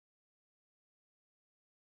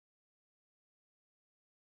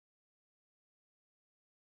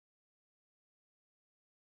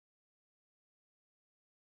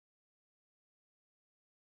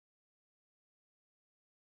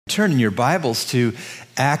Turn in your Bibles to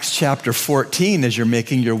Acts chapter 14 as you're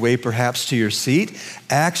making your way perhaps to your seat.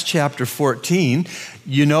 Acts chapter 14.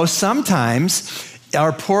 You know, sometimes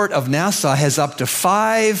our port of Nassau has up to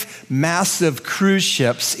 5 massive cruise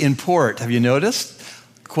ships in port. Have you noticed?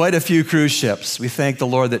 Quite a few cruise ships. We thank the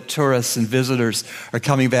Lord that tourists and visitors are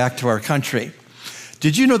coming back to our country.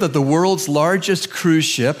 Did you know that the world's largest cruise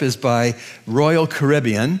ship is by Royal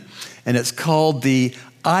Caribbean, and it's called the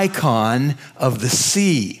Icon of the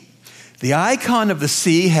Sea? The Icon of the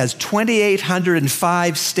Sea has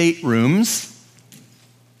 2,805 staterooms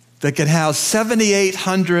that can house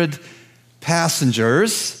 7,800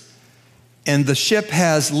 passengers, and the ship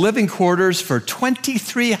has living quarters for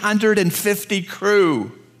 2,350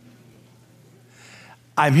 crew.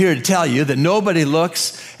 I'm here to tell you that nobody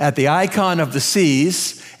looks at the Icon of the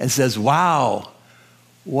Seas and says, wow,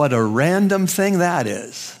 what a random thing that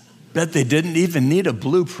is. Bet they didn't even need a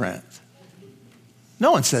blueprint.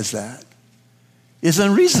 No one says that. It's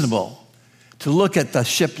unreasonable to look at the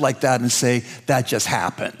ship like that and say, that just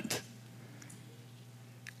happened.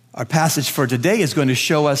 Our passage for today is going to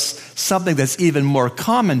show us something that's even more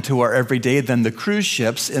common to our everyday than the cruise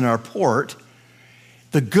ships in our port,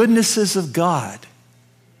 the goodnesses of God.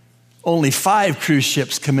 Only 5 cruise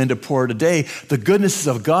ships come into port a day. The goodnesses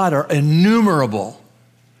of God are innumerable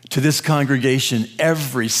to this congregation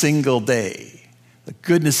every single day. The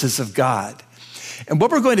goodnesses of God. And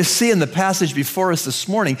what we're going to see in the passage before us this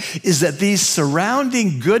morning is that these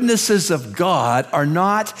surrounding goodnesses of God are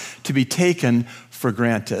not to be taken for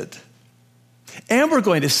granted. And we're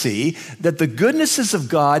going to see that the goodnesses of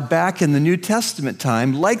God back in the New Testament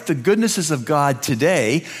time, like the goodnesses of God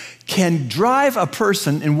today, can drive a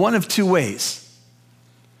person in one of 2 ways.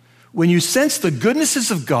 When you sense the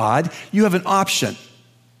goodnesses of God, you have an option.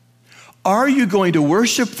 Are you going to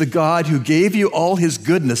worship the God who gave you all his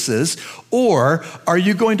goodnesses, or are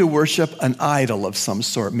you going to worship an idol of some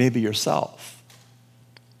sort, maybe yourself?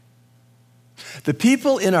 The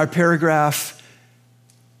people in our paragraph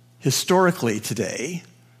historically today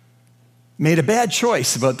made a bad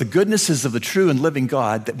choice about the goodnesses of the true and living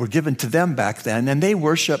God that were given to them back then, and they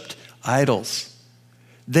worshiped idols.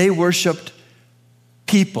 They worshiped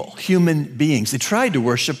people, human beings. They tried to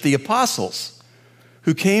worship the apostles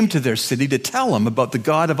who came to their city to tell them about the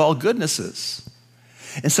God of all goodnesses.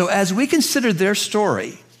 And so as we consider their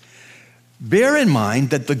story, bear in mind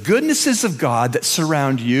that the goodnesses of God that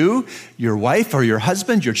surround you, your wife or your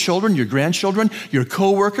husband, your children, your grandchildren, your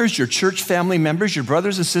co-workers, your church family members, your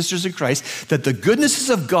brothers and sisters in Christ, that the goodnesses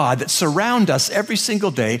of God that surround us every single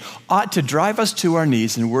day ought to drive us to our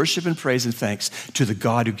knees in worship and praise and thanks to the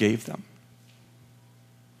God who gave them,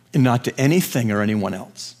 and not to anything or anyone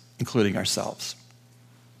else, including ourselves.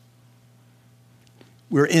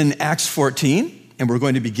 We're in Acts 14, and we're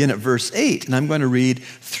going to begin at verse 8, and I'm going to read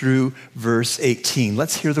through verse 18.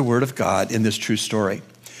 Let's hear the word of God in this true story.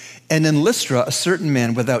 And in Lystra, a certain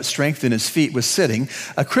man without strength in his feet was sitting,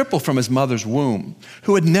 a cripple from his mother's womb,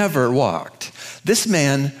 who had never walked. This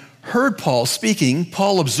man heard Paul speaking.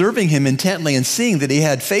 Paul, observing him intently and seeing that he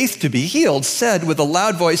had faith to be healed, said with a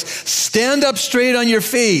loud voice, "Stand up straight on your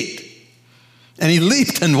feet." And he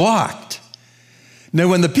leaped and walked. Now,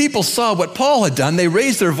 when the people saw what Paul had done, they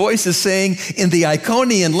raised their voices, saying in the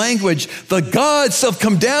Iconian language, "The gods have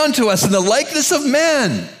come down to us in the likeness of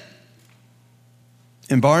men."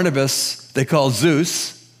 And Barnabas they called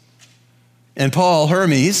Zeus, and Paul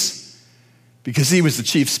Hermes, because he was the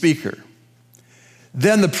chief speaker.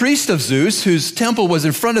 Then the priest of Zeus, whose temple was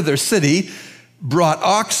in front of their city, brought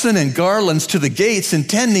oxen and garlands to the gates,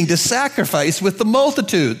 intending to sacrifice with the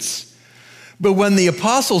multitudes. But when the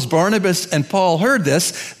apostles Barnabas and Paul heard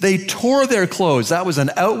this, they tore their clothes. That was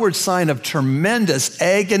an outward sign of tremendous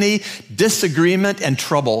agony, disagreement, and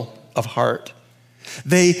trouble of heart.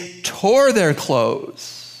 They tore their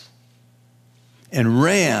clothes and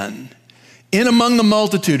ran in among the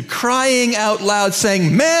multitude, crying out loud,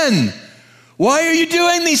 saying, "Men, why are you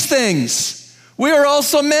doing these things? We are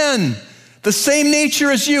also men, the same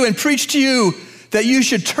nature as you, and preach to you that you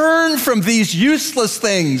should turn from these useless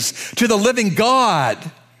things to the living God,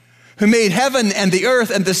 who made heaven and the earth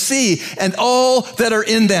and the sea and all that are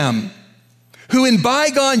in them, who in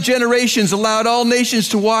bygone generations allowed all nations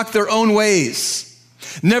to walk their own ways.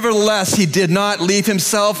 Nevertheless, he did not leave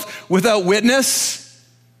himself without witness,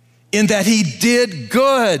 in that he did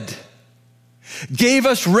good, gave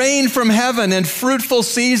us rain from heaven and fruitful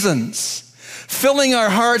seasons, filling our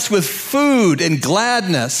hearts with food and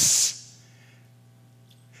gladness."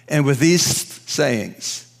 And with these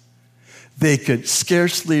sayings, they could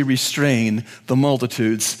scarcely restrain the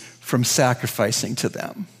multitudes from sacrificing to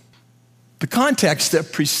them. The context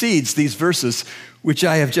that precedes these verses which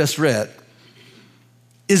I have just read,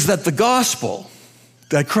 is that the gospel,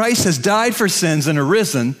 that Christ has died for sins and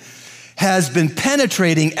arisen, has been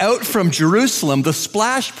penetrating out from Jerusalem. The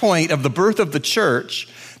splash point of the birth of the church,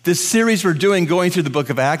 this series we're doing going through the book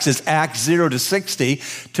of Acts, is Acts 0 to 60,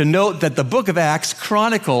 to note that the book of Acts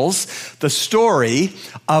chronicles the story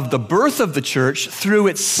of the birth of the church through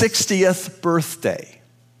its 60th birthday.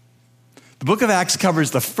 The book of Acts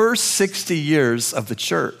covers the first 60 years of the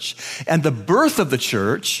church, and the birth of the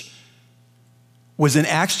church was in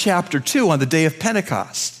Acts chapter 2 on the day of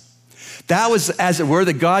Pentecost. That was, as it were,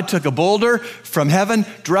 that God took a boulder from heaven,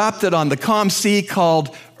 dropped it on the calm sea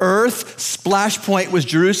called earth. Splash point was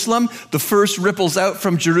Jerusalem. The first ripples out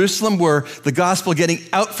from Jerusalem were the gospel getting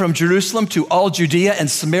out from Jerusalem to all Judea and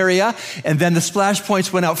Samaria. And then the splash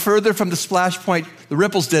points went out further from the splash point, the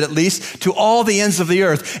ripples did at least, to all the ends of the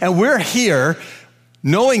earth. And we're here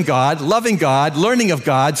knowing God, loving God, learning of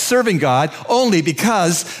God, serving God, only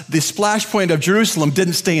because the splash point of Jerusalem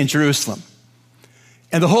didn't stay in Jerusalem.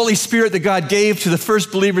 And the Holy Spirit that God gave to the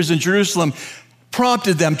first believers in Jerusalem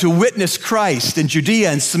prompted them to witness Christ in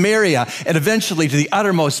Judea and Samaria and eventually to the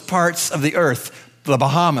uttermost parts of the earth, the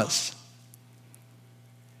Bahamas.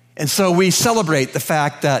 And so we celebrate the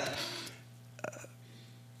fact that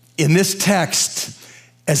in this text,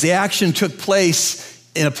 as the action took place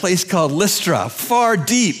in a place called Lystra, far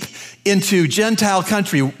deep into Gentile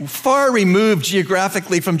country, far removed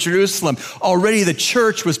geographically from Jerusalem, already the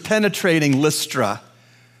church was penetrating Lystra.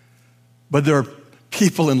 But there are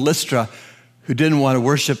people in Lystra who didn't want to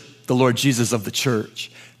worship the Lord Jesus of the church.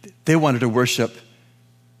 They wanted to worship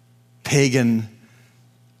pagan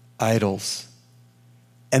idols.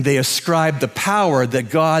 And they ascribed the power that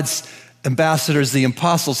God's ambassadors, the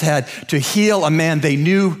apostles, had to heal a man they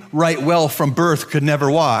knew right well from birth could never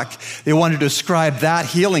walk. They wanted to ascribe that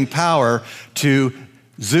healing power to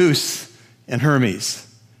Zeus and Hermes,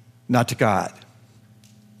 not to God.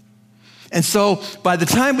 And so by the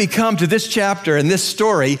time we come to this chapter and this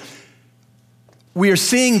story, we are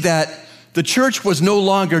seeing that the church was no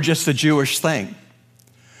longer just a Jewish thing.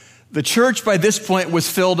 The church by this point was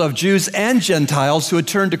filled of Jews and Gentiles who had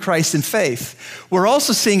turned to Christ in faith. We're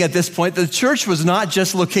also seeing at this point that the church was not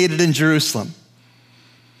just located in Jerusalem.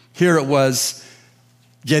 Here it was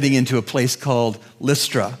getting into a place called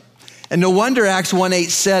Lystra. And no wonder Acts 1:8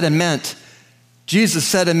 said and meant, Jesus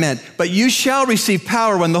said and meant, but you shall receive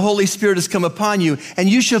power when the Holy Spirit has come upon you, and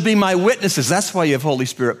you shall be my witnesses. That's why you have Holy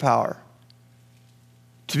Spirit power,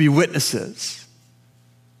 to be witnesses.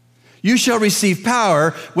 You shall receive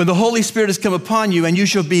power when the Holy Spirit has come upon you, and you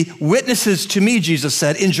shall be witnesses to me, Jesus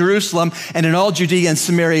said, in Jerusalem and in all Judea and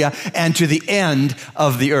Samaria and to the end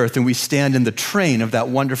of the earth. And we stand in the train of that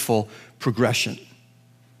wonderful progression.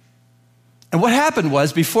 And what happened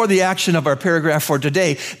was, before the action of our paragraph for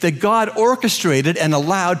today, that God orchestrated and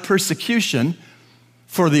allowed persecution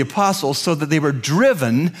for the apostles so that they were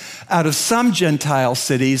driven out of some Gentile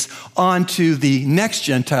cities onto the next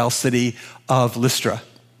Gentile city of Lystra.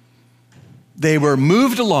 They were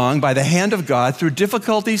moved along by the hand of God through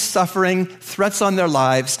difficulties, suffering, threats on their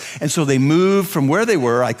lives, and so they moved from where they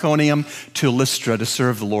were, Iconium, to Lystra to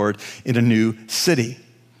serve the Lord in a new city.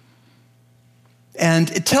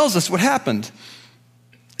 And it tells us what happened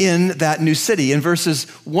in that new city in verses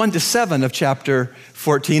 1 to 7 of chapter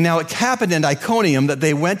 14. Now it happened in Iconium that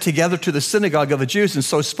they went together to the synagogue of the Jews and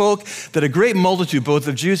so spoke that a great multitude, both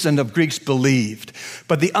of Jews and of Greeks, believed.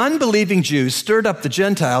 But the unbelieving Jews stirred up the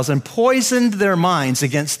Gentiles and poisoned their minds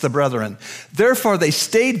against the brethren. Therefore they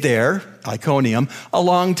stayed there, Iconium, a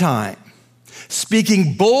long time,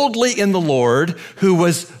 speaking boldly in the Lord, who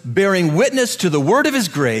was bearing witness to the word of his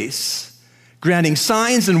grace, granting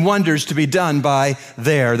signs and wonders to be done by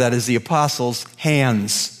their, that is the apostles'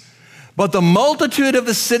 hands. But the multitude of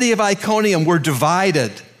the city of Iconium were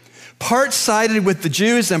divided. Part sided with the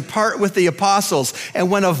Jews and part with the apostles.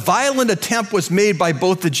 And when a violent attempt was made by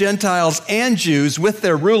both the Gentiles and Jews with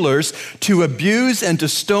their rulers to abuse and to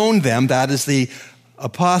stone them, that is the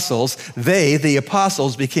apostles, they, the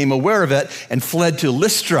apostles, became aware of it and fled to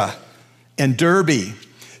Lystra and Derbe,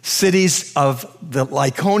 cities of the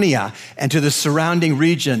Lycaonia and to the surrounding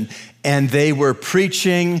region, and they were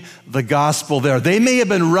preaching the gospel there. They may have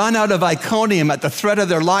been run out of Iconium at the threat of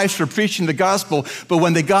their lives for preaching the gospel, but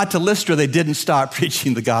when they got to Lystra, they didn't stop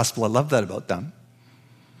preaching the gospel. I love that about them.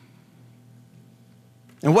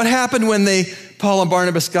 And what happened when Paul and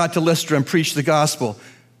Barnabas got to Lystra and preached the gospel?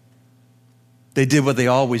 They did what they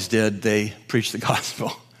always did. They preached the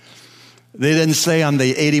gospel. They didn't say on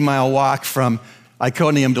the 80-mile walk from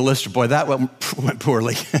Iconium to Lystra, boy, that went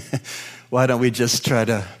poorly. Why don't we just try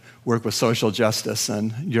to work with social justice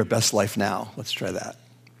and your best life now? Let's try that.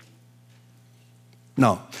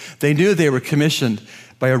 No, they knew they were commissioned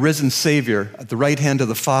by a risen Savior at the right hand of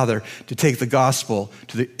the Father to take the gospel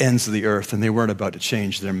to the ends of the earth, and they weren't about to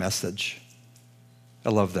change their message. I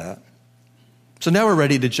love that. So now we're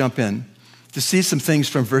ready to jump in to see some things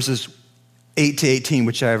from verses 8 to 18,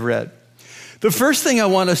 which I have read. The first thing I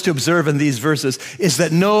want us to observe in these verses is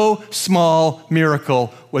that no small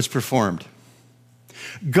miracle was performed.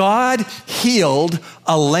 God healed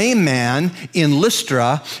a lame man in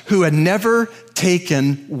Lystra who had never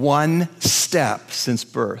taken one step since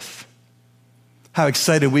birth. How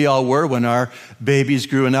excited we all were when our babies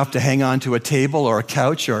grew enough to hang on to a table or a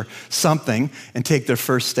couch or something and take their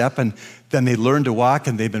first step, and then they learned to walk,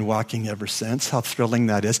 and they've been walking ever since. How thrilling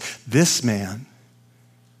that is. This man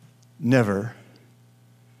never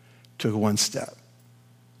took one step.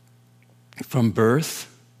 From birth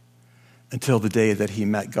until the day that he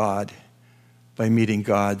met God by meeting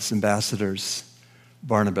God's ambassadors,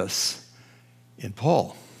 Barnabas and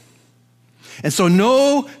Paul. And so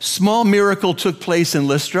no small miracle took place in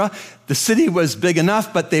Lystra. The city was big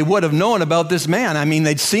enough, but they would have known about this man. I mean,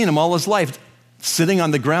 they'd seen him all his life, sitting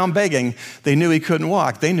on the ground begging. They knew he couldn't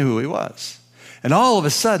walk. They knew who he was. And all of a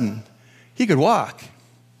sudden, he could walk.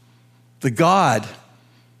 The God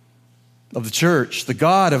of the church, the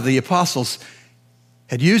God of the apostles,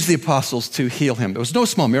 had used the apostles to heal him. It was no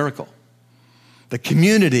small miracle. The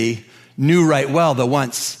community knew right well that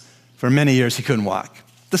once, for many years, he couldn't walk.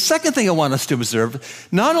 The second thing I want us to observe,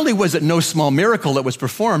 not only was it no small miracle that was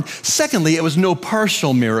performed, secondly, it was no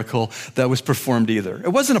partial miracle that was performed either. It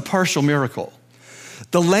wasn't a partial miracle.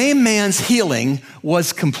 The lame man's healing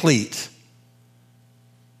was complete.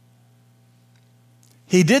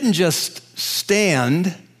 He didn't just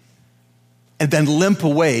stand and then limp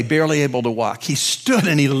away, barely able to walk. He stood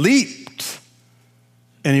and he leaped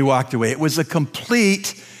and he walked away. It was a complete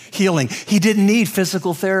healing. He didn't need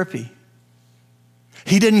physical therapy.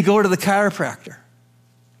 He didn't go to the chiropractor.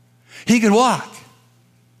 He could walk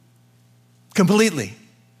completely.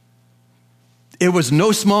 It was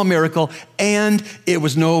no small miracle, and it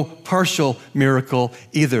was no partial miracle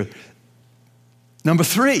either.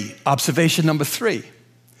 Observation number three.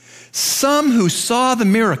 Some who saw the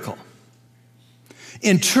miracle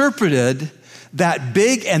interpreted that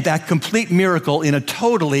big and that complete miracle in a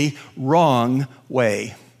totally wrong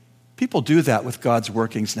way. People do that with God's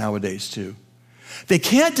workings nowadays too. They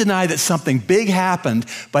can't deny that something big happened,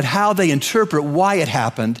 but how they interpret why it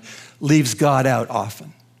happened leaves God out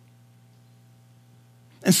often.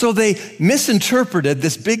 And so they misinterpreted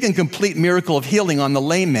this big and complete miracle of healing on the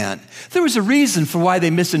lame man. There was a reason for why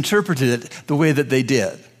they misinterpreted it the way that they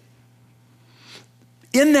did.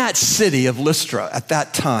 In that city of Lystra at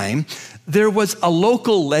that time, there was a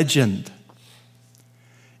local legend.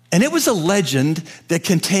 And it was a legend that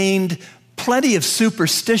contained plenty of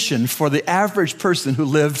superstition for the average person who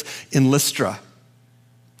lived in Lystra.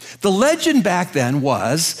 The legend back then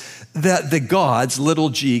was that the gods, little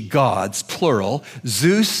g gods, plural,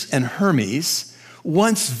 Zeus and Hermes,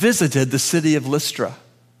 once visited the city of Lystra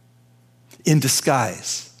in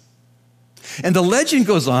disguise. And the legend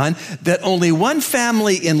goes on that only one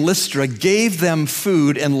family in Lystra gave them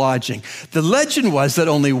food and lodging. The legend was that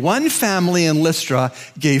only one family in Lystra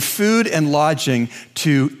gave food and lodging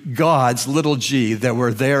to gods, little g, that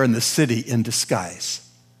were there in the city in disguise.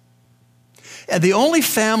 And the only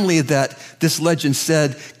family that this legend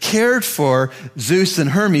said cared for Zeus and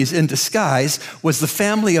Hermes in disguise was the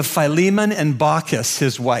family of Philemon and Bacchus,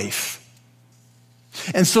 his wife.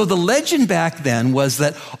 And so the legend back then was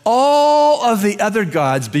that all of the other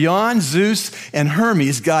gods beyond Zeus and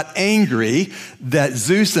Hermes got angry that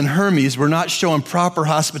Zeus and Hermes were not showing proper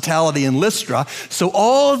hospitality in Lystra. So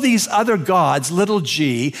all of these other gods, little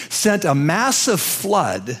g, sent a massive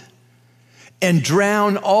flood and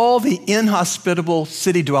drowned all the inhospitable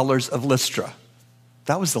city dwellers of Lystra.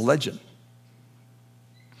 That was the legend.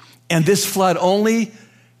 And this flood only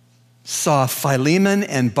saw Philemon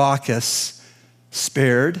and Bacchus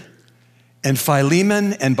spared, and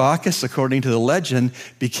Philemon and Bacchus, according to the legend,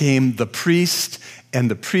 became the priest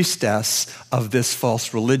and the priestess of this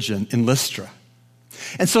false religion in Lystra.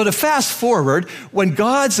 And so to fast forward, when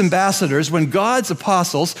God's ambassadors, when God's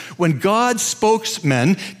apostles, when God's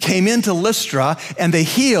spokesmen came into Lystra and they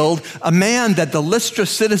healed a man that the Lystra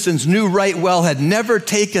citizens knew right well had never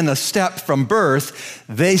taken a step from birth,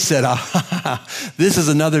 they said, this is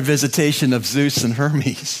another visitation of Zeus and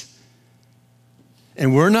Hermes.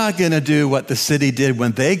 And we're not going to do what the city did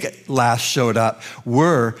when they last showed up.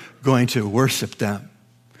 We're going to worship them.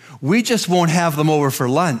 We just won't have them over for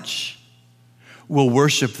lunch. We'll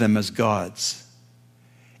worship them as gods.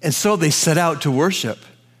 And so they set out to worship.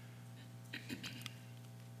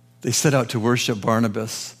 They set out to worship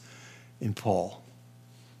Barnabas and Paul.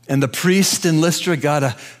 And the priest in Lystra got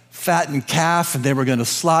a fattened calf, and they were going to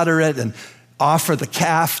slaughter it and offer the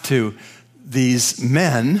calf to these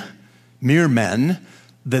men, mere men,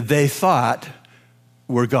 that they thought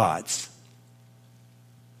were gods.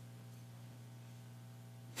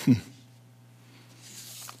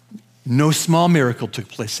 No small miracle took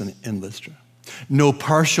place in Lystra. No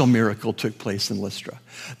partial miracle took place in Lystra.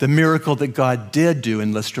 The miracle that God did do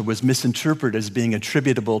in Lystra was misinterpreted as being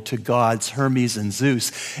attributable to gods Hermes and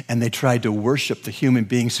Zeus, and they tried to worship the human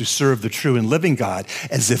beings who served the true and living God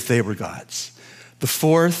as if they were gods. The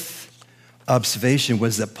fourth observation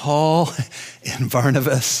was that Paul and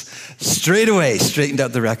Barnabas straight away straightened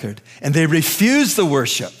out the record, and they refused the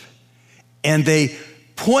worship, and they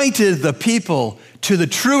pointed the people to the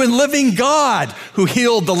true and living God who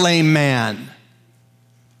healed the lame man.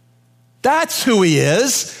 That's who he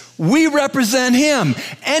is. We represent him.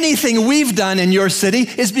 Anything we've done in your city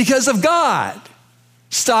is because of God.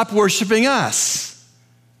 Stop worshiping us.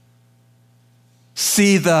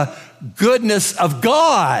 See the goodness of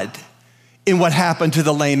God in what happened to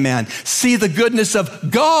the lame man. See the goodness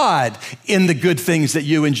of God in the good things that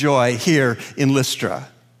you enjoy here in Lystra.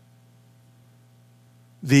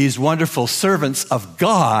 These wonderful servants of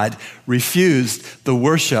God refused the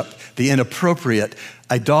worship, the inappropriate,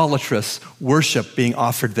 idolatrous worship being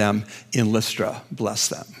offered them in Lystra. Bless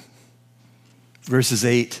them. Verses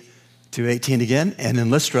 8 to 18 again. And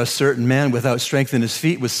in Lystra, a certain man without strength in his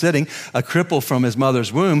feet was sitting, a cripple from his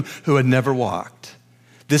mother's womb, who had never walked.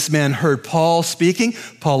 This man heard Paul speaking.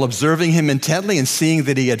 Paul, observing him intently and seeing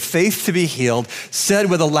that he had faith to be healed,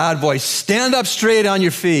 said with a loud voice, "Stand up straight on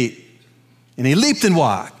your feet." And he leaped and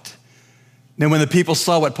walked. Then when the people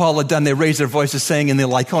saw what Paul had done, they raised their voices, saying in the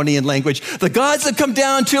Lycaonian language, "The gods have come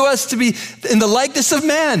down to us to be in the likeness of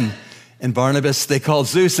men." And Barnabas they called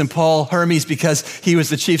Zeus, and Paul Hermes, because he was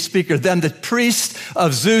the chief speaker. Then the priest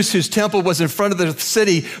of Zeus, whose temple was in front of the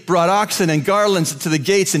city, brought oxen and garlands to the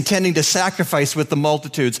gates, intending to sacrifice with the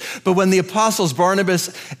multitudes. But when the apostles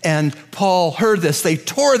Barnabas and Paul heard this, they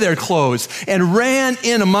tore their clothes and ran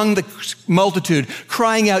in among the multitude,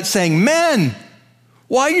 crying out, saying, "Men,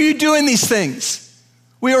 why are you doing these things?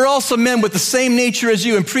 We are also men with the same nature as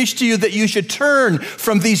you, and preach to you that you should turn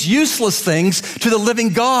from these useless things to the living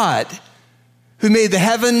God, who made the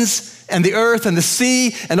heavens and the earth and the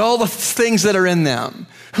sea and all the things that are in them,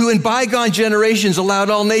 who in bygone generations allowed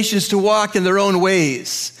all nations to walk in their own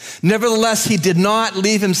ways. Nevertheless, he did not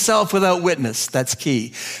leave himself without witness." That's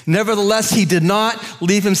key. Nevertheless, he did not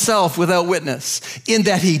leave himself without witness, in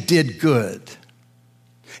that he did good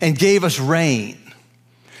and gave us rain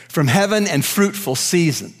from heaven and fruitful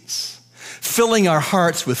seasons, filling our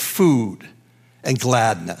hearts with food and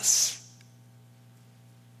gladness.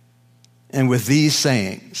 And with these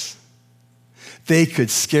sayings, they could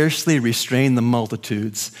scarcely restrain the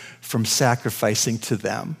multitudes from sacrificing to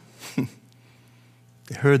them.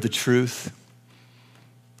 They heard the truth.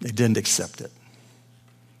 They didn't accept it.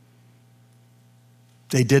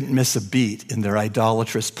 They didn't miss a beat in their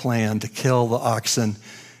idolatrous plan to kill the oxen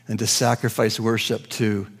and to sacrifice worship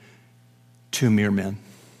to two mere men.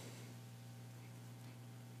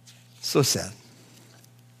 So sad.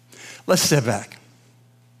 Let's step back.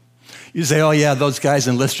 You say, "Oh yeah, those guys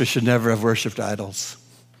in Lystra should never have worshiped idols."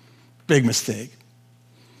 Big mistake.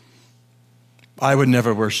 I would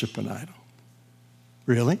never worship an idol.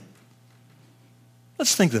 Really?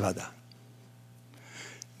 Let's think about that.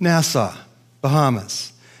 Nassau,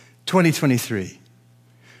 Bahamas, 2023.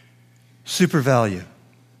 Super value.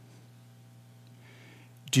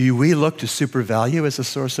 Do we look to super value as a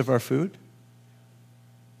source of our food?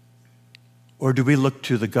 Or do we look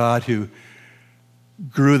to the God who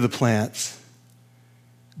grew the plants,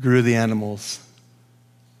 grew the animals,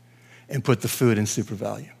 and put the food in super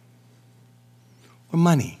value? Or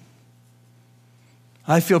money?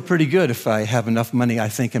 I feel pretty good if I have enough money, I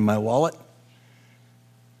think, in my wallet.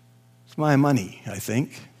 It's my money, I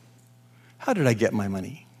think. How did I get my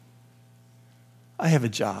money? I have a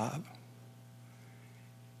job.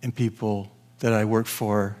 And people that I work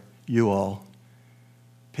for, you all,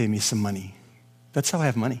 pay me some money. That's how I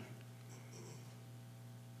have money.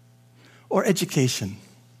 Or education.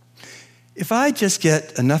 If I just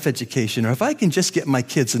get enough education, or if I can just get my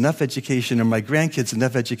kids enough education, or my grandkids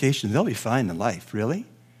enough education, they'll be fine in life, really.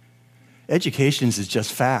 Education is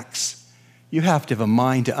just facts. You have to have a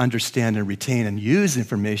mind to understand and retain and use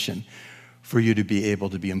information for you to be able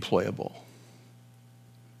to be employable.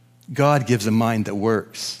 God gives a mind that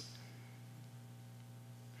works.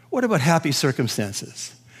 What about happy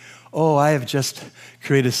circumstances? Oh, I have just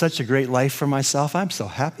created such a great life for myself. I'm so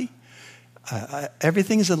happy.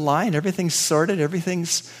 Everything's in line, everything's sorted,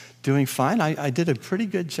 everything's doing fine. I did a pretty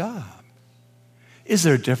good job. Is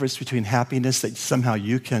there a difference between happiness that somehow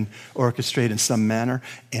you can orchestrate in some manner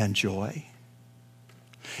and joy?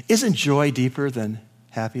 Isn't joy deeper than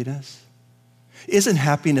happiness? Isn't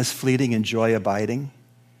happiness fleeting and joy abiding?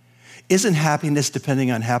 Isn't happiness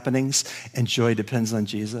depending on happenings and joy depends on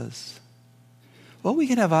Jesus? Well, we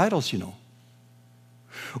can have idols, you know.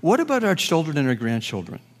 What about our children and our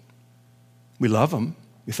grandchildren? We love them.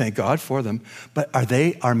 We thank God for them. But are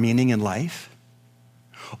they our meaning in life?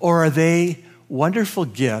 Or are they wonderful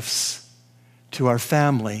gifts to our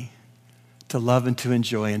family to love and to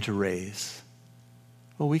enjoy and to raise?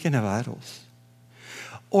 Well, we can have idols.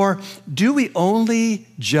 Or do we only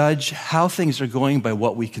judge how things are going by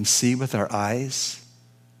what we can see with our eyes?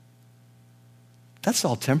 That's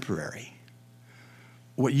all temporary.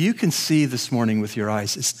 What you can see this morning with your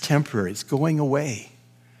eyes is temporary. It's going away.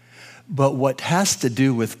 But what has to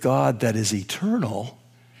do with God that is eternal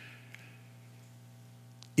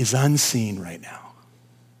is unseen right now.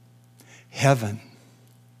 Heaven,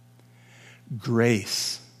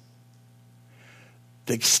 grace,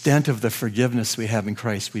 the extent of the forgiveness we have in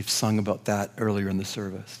Christ. We've sung about that earlier in the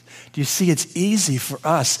service. Do you see, it's easy for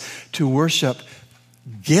us to worship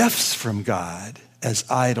gifts from God as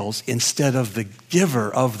idols instead of the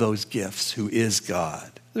giver of those gifts, who is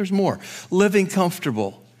God. There's more. Living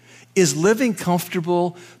comfortable. Is living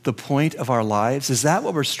comfortable the point of our lives? Is that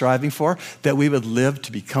what we're striving for? That we would live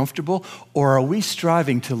to be comfortable? Or are we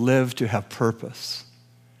striving to live to have purpose?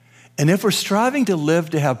 And if we're striving to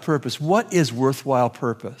live to have purpose, what is worthwhile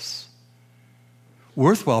purpose?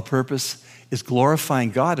 Worthwhile purpose is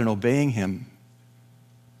glorifying God and obeying Him.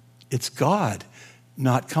 It's God,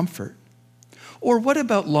 not comfort. Or what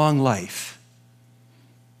about long life?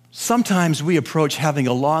 Sometimes we approach having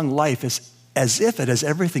a long life as if it has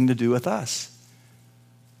everything to do with us.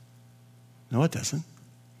 No, it doesn't.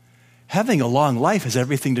 Having a long life has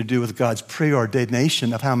everything to do with God's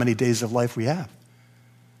preordination of how many days of life we have.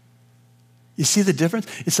 You see the difference?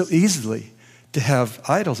 It's so easily to have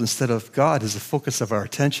idols instead of God as the focus of our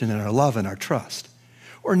attention and our love and our trust.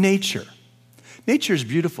 Or nature. Nature is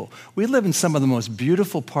beautiful. We live in some of the most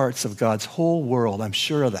beautiful parts of God's whole world. I'm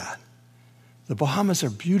sure of that. The Bahamas are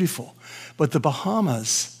beautiful, but the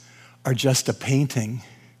Bahamas are just a painting.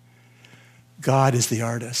 God is the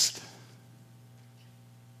artist.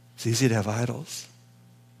 It's easy to have idols.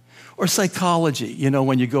 Or psychology. You know,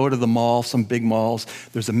 when you go to the mall, some big malls,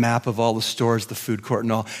 there's a map of all the stores, the food court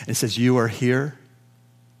and all, and it says, you are here.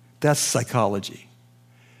 That's psychology.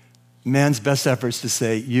 Man's best efforts to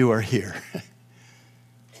say, you are here.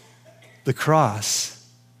 The cross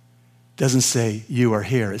doesn't say, you are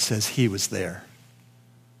here. It says, he was there.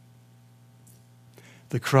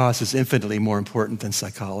 The cross is infinitely more important than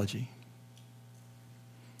psychology.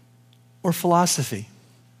 Or philosophy.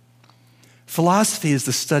 Philosophy is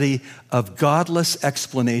the study of godless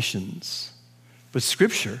explanations, but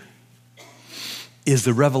Scripture is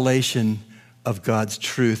the revelation of God's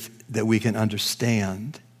truth that we can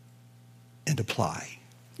understand and apply.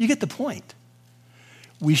 You get the point.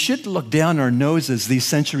 We should look down our noses these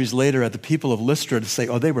centuries later at the people of Lystra to say,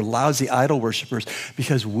 oh, they were lousy idol worshipers,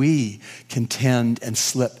 because we can tend and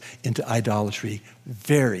slip into idolatry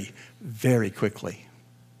very, very quickly.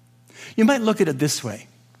 You might look at it this way,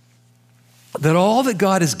 that all that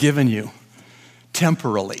God has given you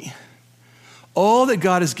temporally, all that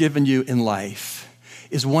God has given you in life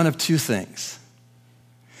is one of two things.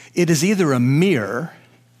 It is either a mirror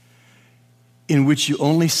in which you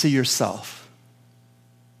only see yourself,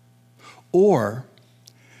 or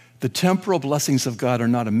the temporal blessings of God are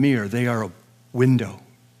not a mirror, they are a window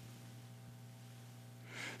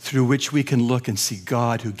through which we can look and see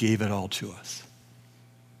God who gave it all to us.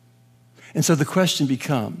 And so the question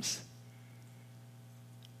becomes,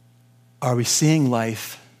 are we seeing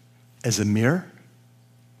life as a mirror,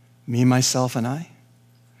 me, myself, and I?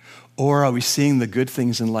 Or are we seeing the good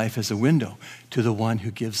things in life as a window to the one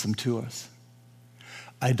who gives them to us?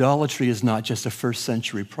 Idolatry is not just a first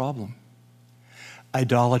century problem.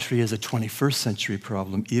 Idolatry is a 21st century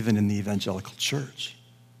problem, even in the evangelical church.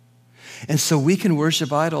 And so we can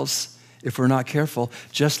worship idols, if we're not careful,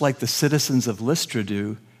 just like the citizens of Lystra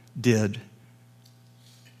did.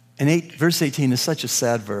 And verse 18 is such a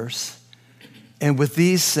sad verse. And with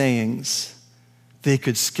these sayings, they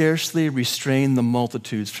could scarcely restrain the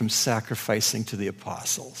multitudes from sacrificing to the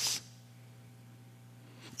apostles.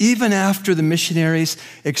 Even after the missionaries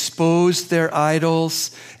exposed their idols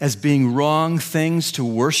as being wrong things to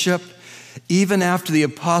worship, even after the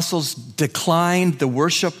apostles declined the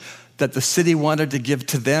worship that the city wanted to give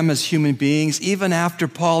to them as human beings, even after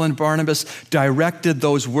Paul and Barnabas directed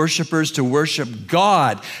those worshipers to worship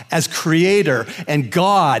God as creator and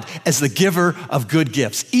God as the giver of good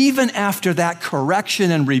gifts. Even after that correction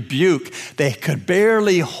and rebuke, they could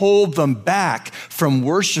barely hold them back from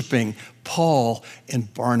worshiping Paul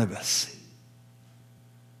and Barnabas.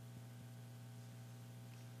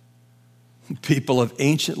 People of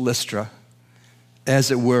ancient Lystra, as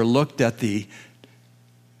it were, looked at the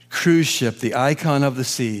cruise ship, the icon of the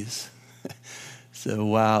seas. So,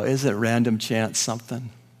 wow, isn't random chance something?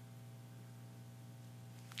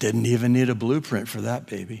 Didn't even need a blueprint for that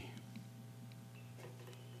baby.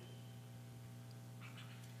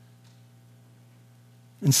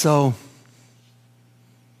 And so,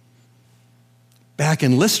 back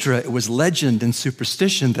in Lystra, it was legend and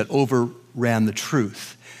superstition that overran the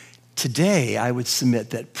truth. Today, I would submit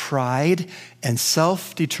that pride and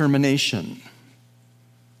self-determination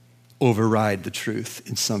override the truth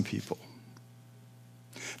in some people.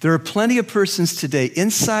 There are plenty of persons today,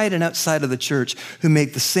 inside and outside of the church, who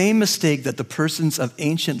make the same mistake that the persons of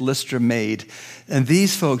ancient Lystra made. And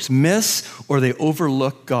these folks miss or they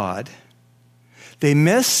overlook God. They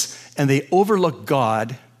miss and they overlook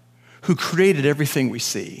God who created everything we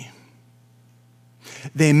see.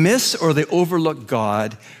 They miss or they overlook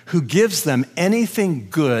God who gives them anything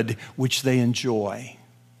good which they enjoy.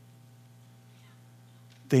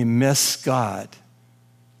 They miss God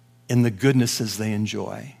in the goodnesses they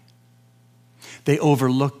enjoy. They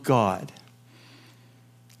overlook God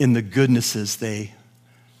in the goodnesses they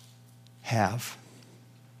have.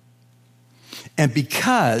 And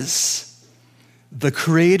because the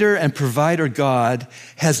creator and provider God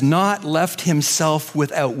has not left himself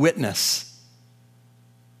without witness,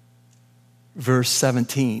 verse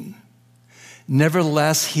 17.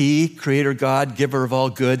 Nevertheless, he, creator God, giver of all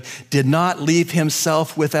good, did not leave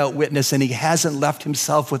himself without witness, and he hasn't left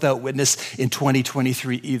himself without witness in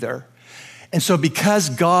 2023 either. And so because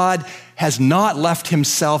God has not left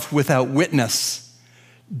himself without witness,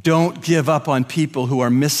 don't give up on people who are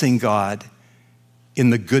missing God in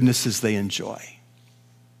the goodnesses they enjoy.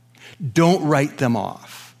 Don't write them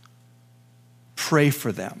off. Pray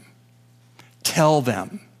for them. Tell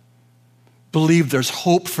them. Believe there's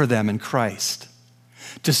hope for them in Christ.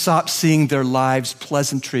 To stop seeing their lives'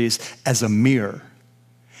 pleasantries as a mirror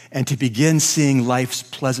and to begin seeing life's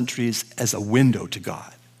pleasantries as a window to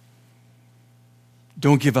God.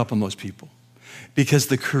 Don't give up on those people, because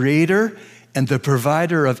the creator and the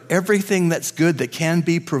provider of everything that's good that can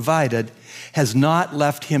be provided has not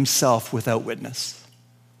left himself without witness.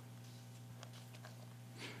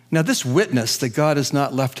 Now, this witness that God has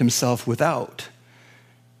not left himself without,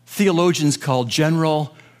 theologians call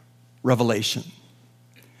general revelation.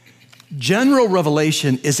 General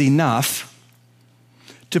revelation is enough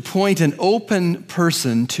to point an open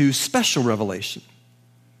person to special revelation.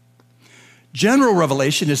 General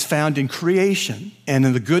revelation is found in creation and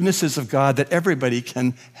in the goodnesses of God that everybody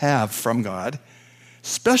can have from God.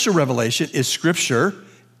 Special revelation is Scripture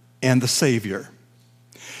and the Savior.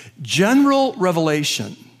 General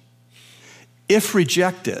revelation, if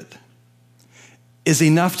rejected, is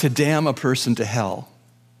enough to damn a person to hell.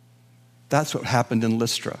 That's what happened in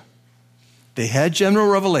Lystra. They had general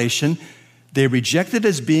revelation, they rejected it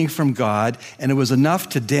as being from God, and it was enough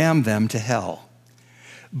to damn them to hell.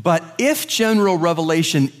 But if general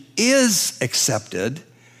revelation is accepted,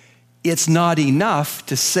 it's not enough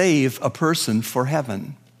to save a person for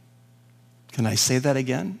heaven. Can I say that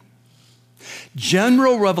again?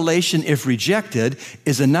 General revelation, if rejected,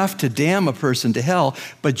 is enough to damn a person to hell,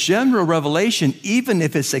 but general revelation, even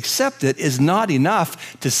if it's accepted, is not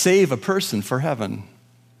enough to save a person for heaven.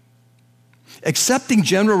 Accepting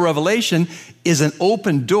general revelation is an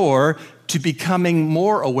open door to becoming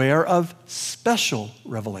more aware of special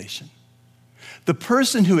revelation. The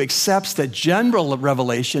person who accepts that general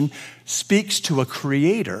revelation speaks to a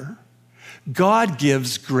creator, God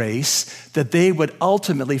gives grace that they would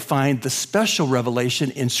ultimately find the special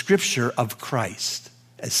revelation in Scripture of Christ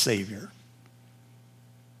as Savior.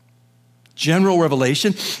 General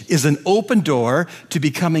revelation is an open door to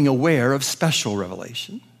becoming aware of special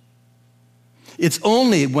revelation. It's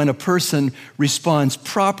only when a person responds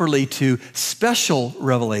properly to special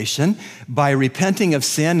revelation by repenting of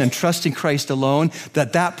sin and trusting Christ alone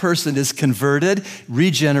that that person is converted,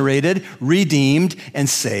 regenerated, redeemed, and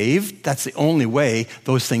saved. That's the only way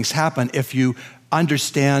those things happen. If you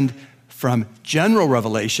understand from general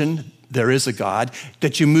revelation there is a God,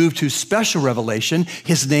 that you move to special revelation.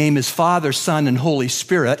 His name is Father, Son, and Holy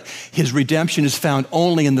Spirit. His redemption is found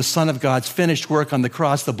only in the Son of God's finished work on the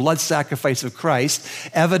cross, the blood sacrifice of Christ,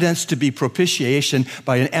 evidence to be propitiation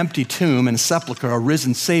by an empty tomb and sepulchre, a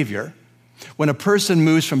risen Savior. When a person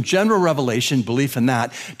moves from general revelation, belief in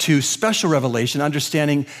that, to special revelation,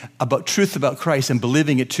 understanding about truth about Christ and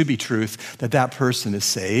believing it to be truth, that person is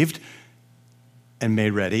saved and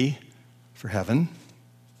made ready for heaven.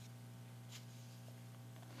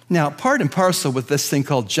 Now, part and parcel with this thing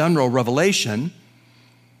called general revelation,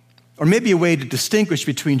 or maybe a way to distinguish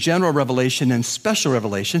between general revelation and special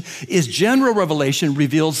revelation, is general revelation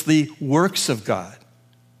reveals the works of God,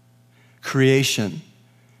 creation,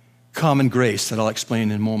 common grace that I'll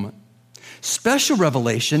explain in a moment. Special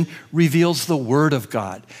revelation reveals the Word of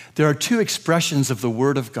God. There are two expressions of the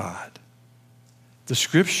Word of God: the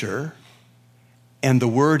Scripture and the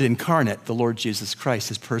Word incarnate, the Lord Jesus Christ,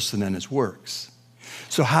 His person and His works.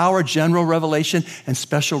 So how are general revelation and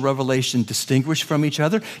special revelation distinguished from each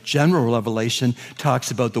other? General revelation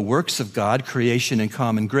talks about the works of God, creation and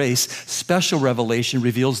common grace. Special revelation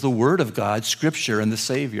reveals the Word of God, Scripture, and the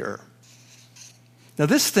Savior. Now,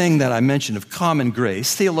 this thing that I mentioned of common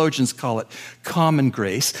grace, theologians call it common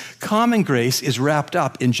grace. Common grace is wrapped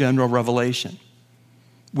up in general revelation.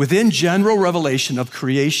 Within general revelation of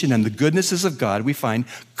creation and the goodnesses of God, we find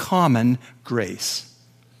common grace.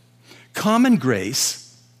 Common grace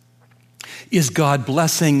is God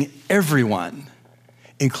blessing everyone,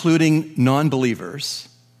 including non-believers,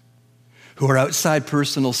 who are outside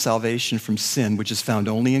personal salvation from sin, which is found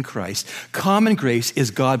only in Christ. Common grace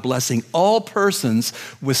is God blessing all persons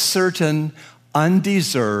with certain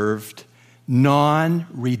undeserved,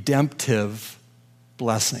 non-redemptive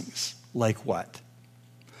blessings. Like what?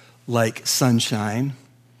 Like sunshine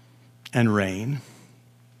and rain,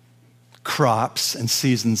 crops and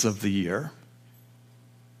seasons of the year,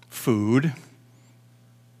 food,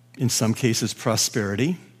 in some cases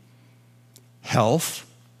prosperity, health,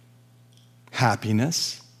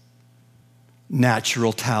 happiness,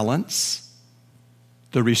 natural talents,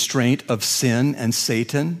 the restraint of sin and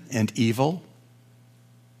Satan and evil,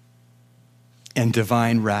 and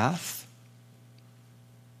divine wrath,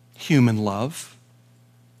 human love,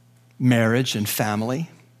 marriage and family,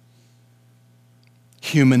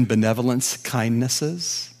 human benevolence,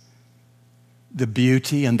 kindnesses, the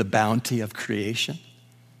beauty and the bounty of creation.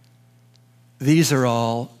 These are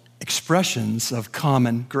all expressions of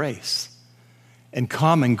common grace. And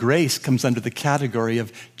common grace comes under the category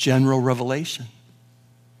of general revelation.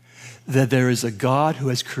 That there is a God who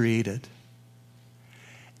has created,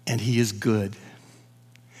 and He is good.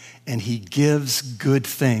 And He gives good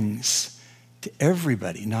things to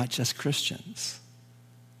everybody, not just Christians.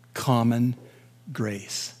 Common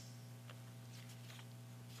grace.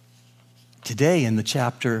 Today, in the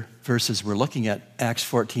chapter verses we're looking at, Acts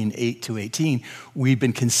 14, 8 to 18, we've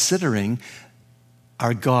been considering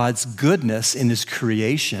our God's goodness in His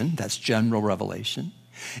creation, that's general revelation,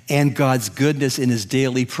 and God's goodness in His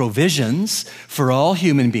daily provisions for all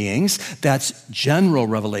human beings, that's general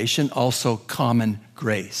revelation, also common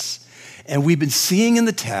grace. And we've been seeing in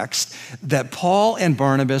the text that Paul and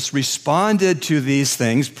Barnabas responded to these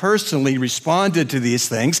things, personally responded to these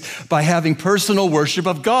things by having personal worship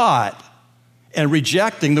of God and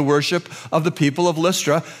rejecting the worship of the people of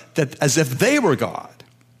Lystra as if they were God.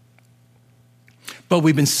 But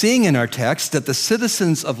we've been seeing in our text that the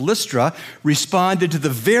citizens of Lystra responded to the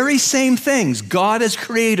very same things. God as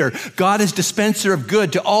creator, God as dispenser of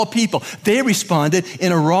good to all people. They responded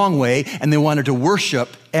in a wrong way, and they wanted to worship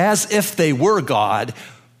as if they were God,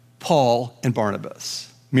 Paul and Barnabas,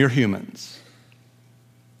 mere humans.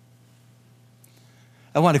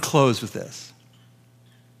 I want to close with this.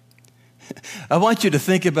 I want you to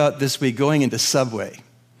think about this week going into Subway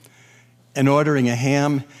and ordering a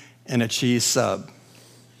ham and a cheese sub.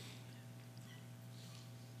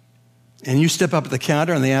 And you step up at the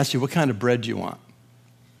counter and they ask you, what kind of bread do you want?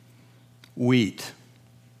 Wheat.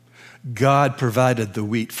 God provided the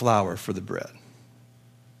wheat flour for the bread.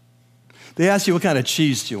 They ask you, what kind of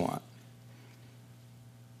cheese do you want?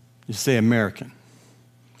 You say American.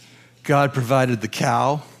 God provided the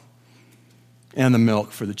cow and the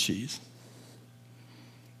milk for the cheese.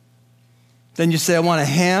 Then you say, I want a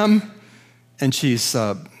ham and cheese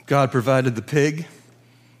sub. God provided the pig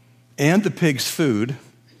and the pig's food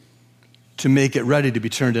to make it ready to be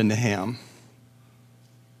turned into ham.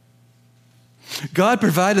 God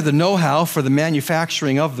provided the know-how for the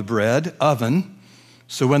manufacturing of the bread, oven,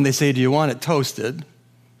 so when they say, do you want it toasted?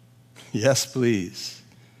 Yes, please.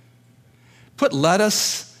 Put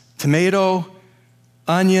lettuce, tomato,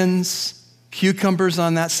 onions, cucumbers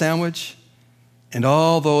on that sandwich, and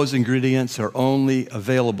all those ingredients are only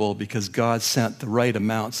available because God sent the right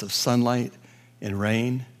amounts of sunlight and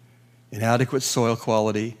rain and adequate soil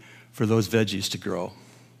quality for those veggies to grow.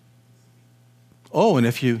 Oh, and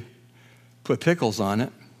if you put pickles on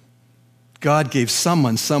it, God gave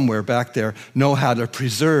someone somewhere back there know how to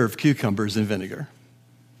preserve cucumbers in vinegar.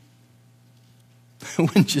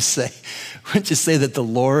 Wouldn't you say that the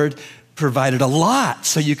Lord provided a lot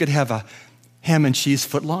so you could have a ham and cheese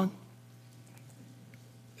footlong?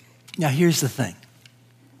 Now, here's the thing.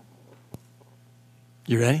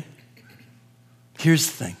 You ready? Here's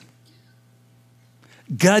the thing.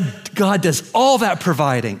 God does all that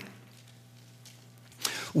providing,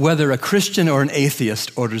 whether a Christian or an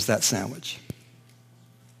atheist orders that sandwich.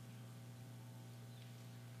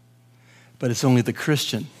 But it's only the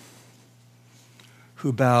Christian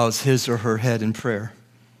who bows his or her head in prayer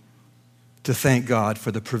to thank God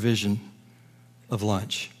for the provision of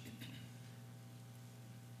lunch.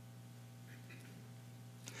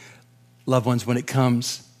 Loved ones, when it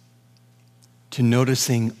comes to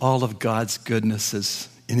noticing all of God's goodnesses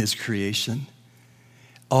in his creation,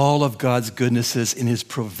 all of God's goodnesses in his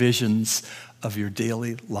provisions of your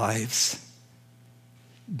daily lives,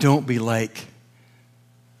 don't be like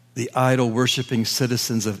the idol-worshiping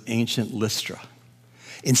citizens of ancient Lystra.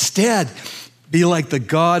 Instead, be like the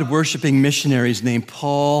God-worshiping missionaries named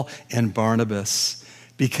Paul and Barnabas,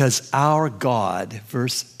 because our God,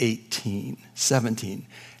 verse 17,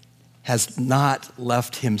 has not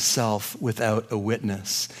left himself without a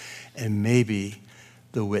witness, and maybe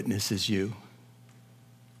the witness is you.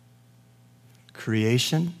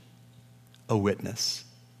 Creation, a witness.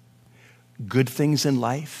 Good things in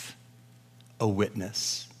life, a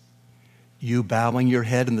witness. You bowing your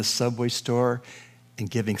head in the Subway store and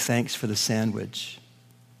giving thanks for the sandwich,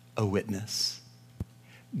 a witness.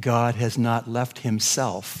 God has not left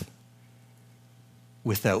himself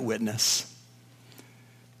without witness.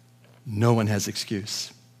 No one has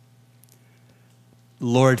excuse.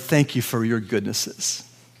 Lord, thank you for your goodnesses.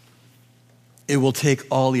 It will take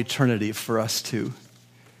all eternity for us to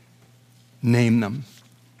name them.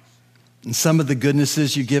 And some of the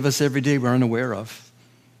goodnesses you give us every day we're unaware of,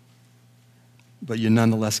 but you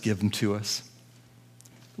nonetheless give them to us.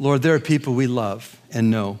 Lord, there are people we love and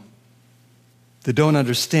know that don't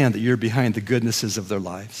understand that you're behind the goodnesses of their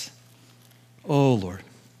lives. Oh, Lord,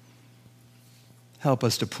 help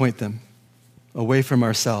us to point them away from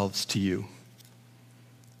ourselves to you.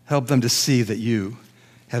 Help them to see that you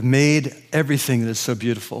have made everything that is so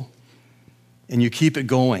beautiful, and you keep it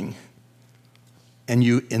going, and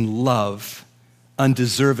you, in love,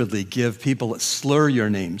 undeservedly give people that slur your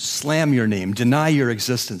name, slam your name, deny your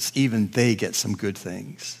existence, even they get some good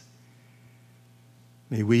things.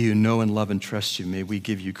 May we who know and love and trust you, may we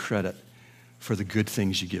give you credit for the good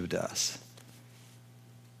things you give to us.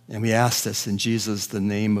 And we ask this in Jesus, the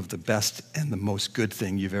name of the best and the most good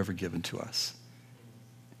thing you've ever given to us.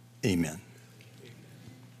 Amen.